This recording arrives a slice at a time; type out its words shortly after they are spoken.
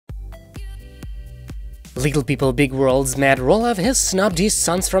Little People Big World's Matt Roloff has snubbed his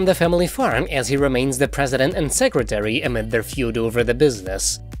sons from the family farm as he remains the president and secretary amid their feud over the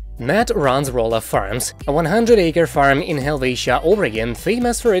business. Matt runs Roloff Farms, a 100-acre farm in Helvetia, Oregon,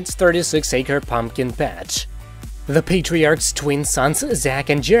 famous for its 36-acre pumpkin patch. The patriarch's twin sons, Zach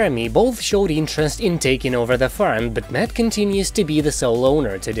and Jeremy, both showed interest in taking over the farm, but Matt continues to be the sole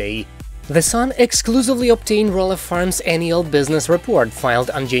owner today. The Sun exclusively obtained Roloff Farms' annual business report filed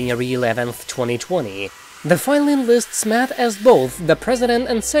on January 11, 2020. The filing lists Matt as both the president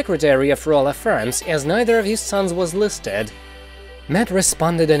and secretary of Roloff Farms, as neither of his sons was listed. Matt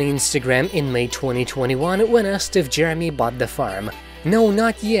responded on Instagram in May 2021 when asked if Jeremy bought the farm. "No,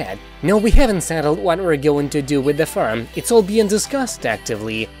 not yet. No, we haven't settled what we're going to do with the farm. It's all being discussed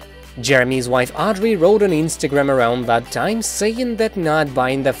actively." Jeremy's wife Audrey wrote on Instagram around that time, saying that not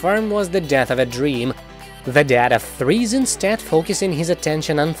buying the farm was the death of a dream. The dad of three is instead focusing his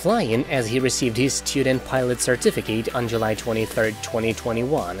attention on flying as he received his student pilot certificate on July 23,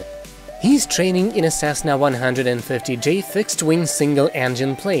 2021. He's training in a Cessna 150J fixed-wing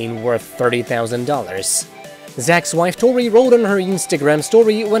single-engine plane worth $30,000. Zach's wife Tori wrote on her Instagram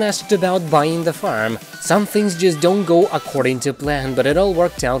story when asked about buying the farm, "Some things just don't go according to plan, but it all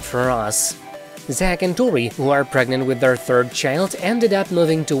worked out for us." Zach and Tori, who are pregnant with their third child, ended up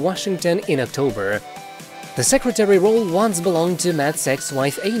moving to Washington in October. The secretary role once belonged to Matt's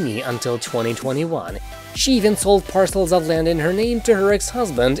ex-wife Amy until 2021. She even sold parcels of land in her name to her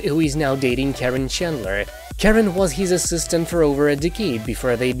ex-husband, who is now dating Karen Chandler. Karen was his assistant for over a decade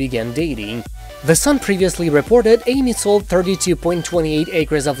before they began dating. The Sun previously reported Amy sold 32.28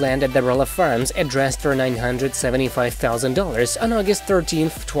 acres of land at the Roloff Farms, addressed for $975,000 on August 13,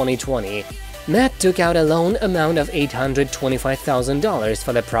 2020. Matt took out a loan amount of $825,000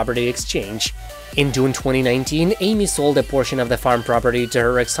 for the property exchange. In June 2019, Amy sold a portion of the farm property to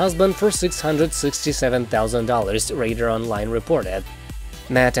her ex-husband for $667,000, Radar Online reported.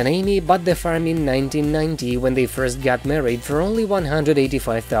 Matt and Amy bought the farm in 1990 when they first got married for only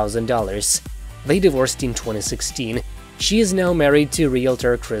 $185,000. They divorced in 2016. She is now married to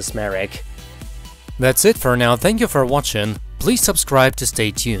realtor Chris Merrick. That's it for now, thank you for watching, please subscribe to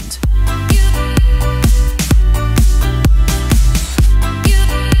stay tuned.